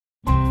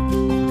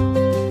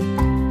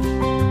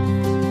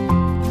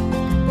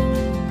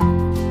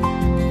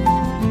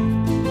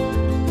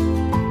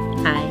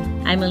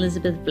I'm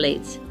Elizabeth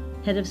Blates,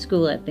 head of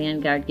school at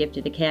Vanguard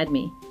Gifted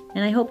Academy,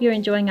 and I hope you're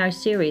enjoying our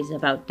series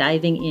about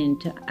diving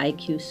into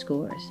IQ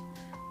scores.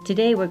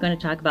 Today we're going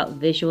to talk about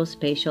visual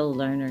spatial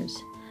learners.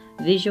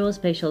 Visual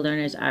spatial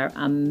learners are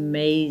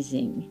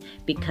amazing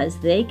because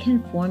they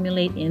can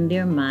formulate in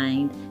their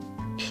mind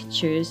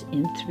pictures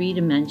in 3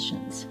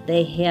 dimensions.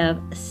 They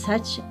have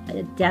such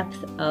a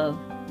depth of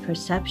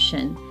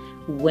perception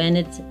when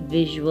it's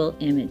visual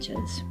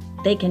images.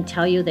 They can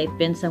tell you they've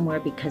been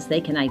somewhere because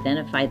they can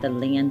identify the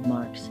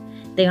landmarks.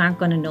 They aren't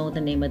going to know the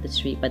name of the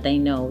street, but they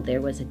know there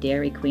was a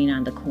Dairy Queen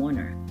on the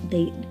corner.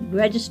 They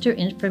register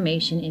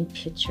information in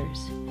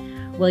pictures.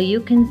 Well,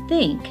 you can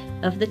think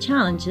of the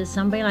challenges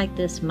somebody like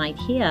this might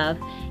have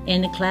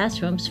in the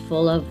classrooms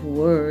full of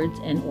words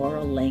and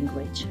oral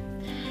language.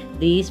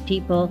 These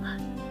people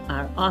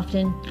are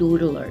often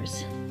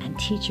doodlers, and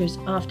teachers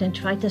often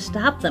try to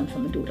stop them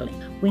from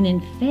doodling, when in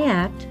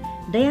fact,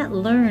 that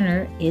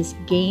learner is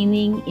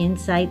gaining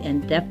insight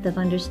and depth of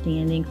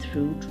understanding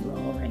through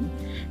drawing.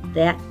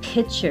 That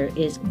picture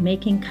is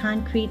making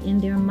concrete in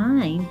their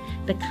mind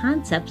the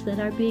concepts that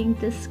are being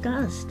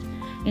discussed.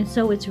 And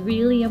so it's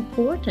really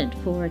important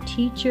for a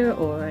teacher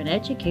or an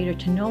educator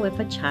to know if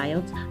a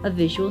child's a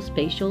visual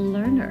spatial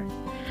learner.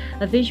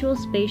 A visual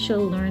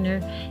spatial learner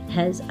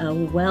has a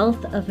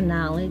wealth of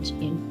knowledge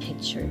in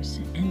pictures,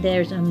 and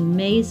there's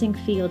amazing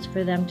fields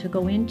for them to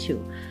go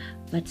into,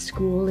 but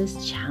school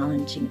is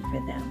challenging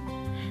for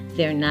them.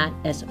 They're not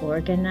as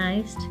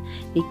organized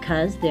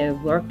because they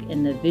work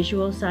in the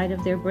visual side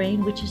of their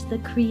brain, which is the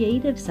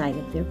creative side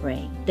of their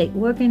brain. They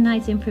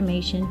organize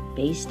information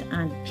based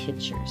on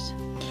pictures.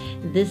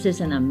 This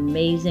is an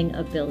amazing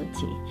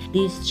ability.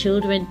 These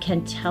children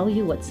can tell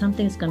you what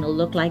something's going to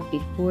look like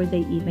before they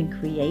even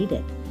create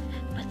it.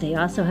 But they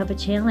also have a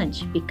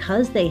challenge.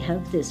 Because they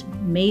have this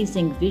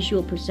amazing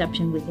visual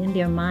perception within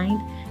their mind,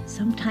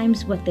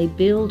 sometimes what they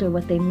build or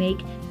what they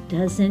make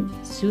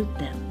doesn't suit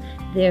them.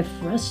 They're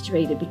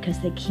frustrated because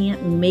they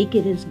can't make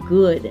it as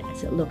good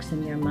as it looks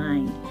in their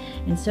mind.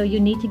 And so you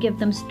need to give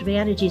them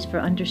strategies for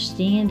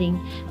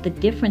understanding the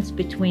difference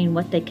between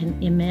what they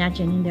can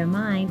imagine in their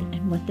mind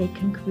and what they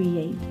can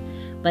create.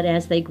 But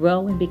as they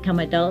grow and become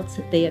adults,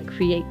 they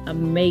create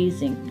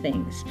amazing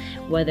things.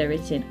 Whether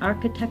it's in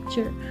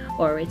architecture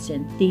or it's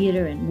in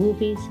theater and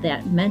movies,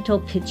 that mental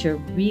picture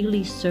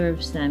really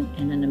serves them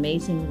in an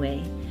amazing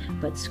way.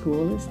 But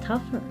school is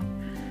tougher.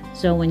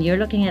 So when you're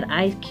looking at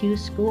IQ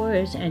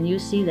scores and you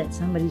see that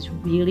somebody's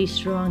really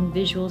strong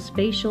visual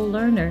spatial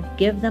learner,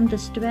 give them the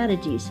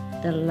strategies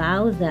that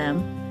allow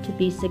them to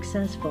be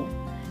successful.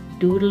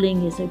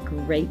 Doodling is a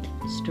great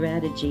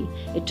strategy.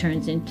 It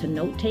turns into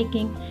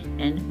note-taking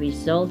and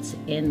results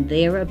in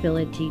their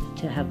ability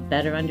to have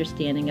better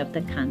understanding of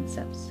the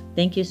concepts.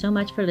 Thank you so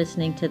much for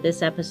listening to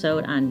this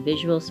episode on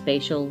visual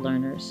spatial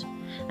learners.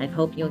 I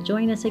hope you'll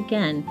join us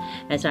again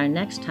as our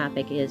next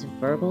topic is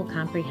verbal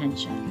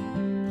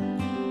comprehension.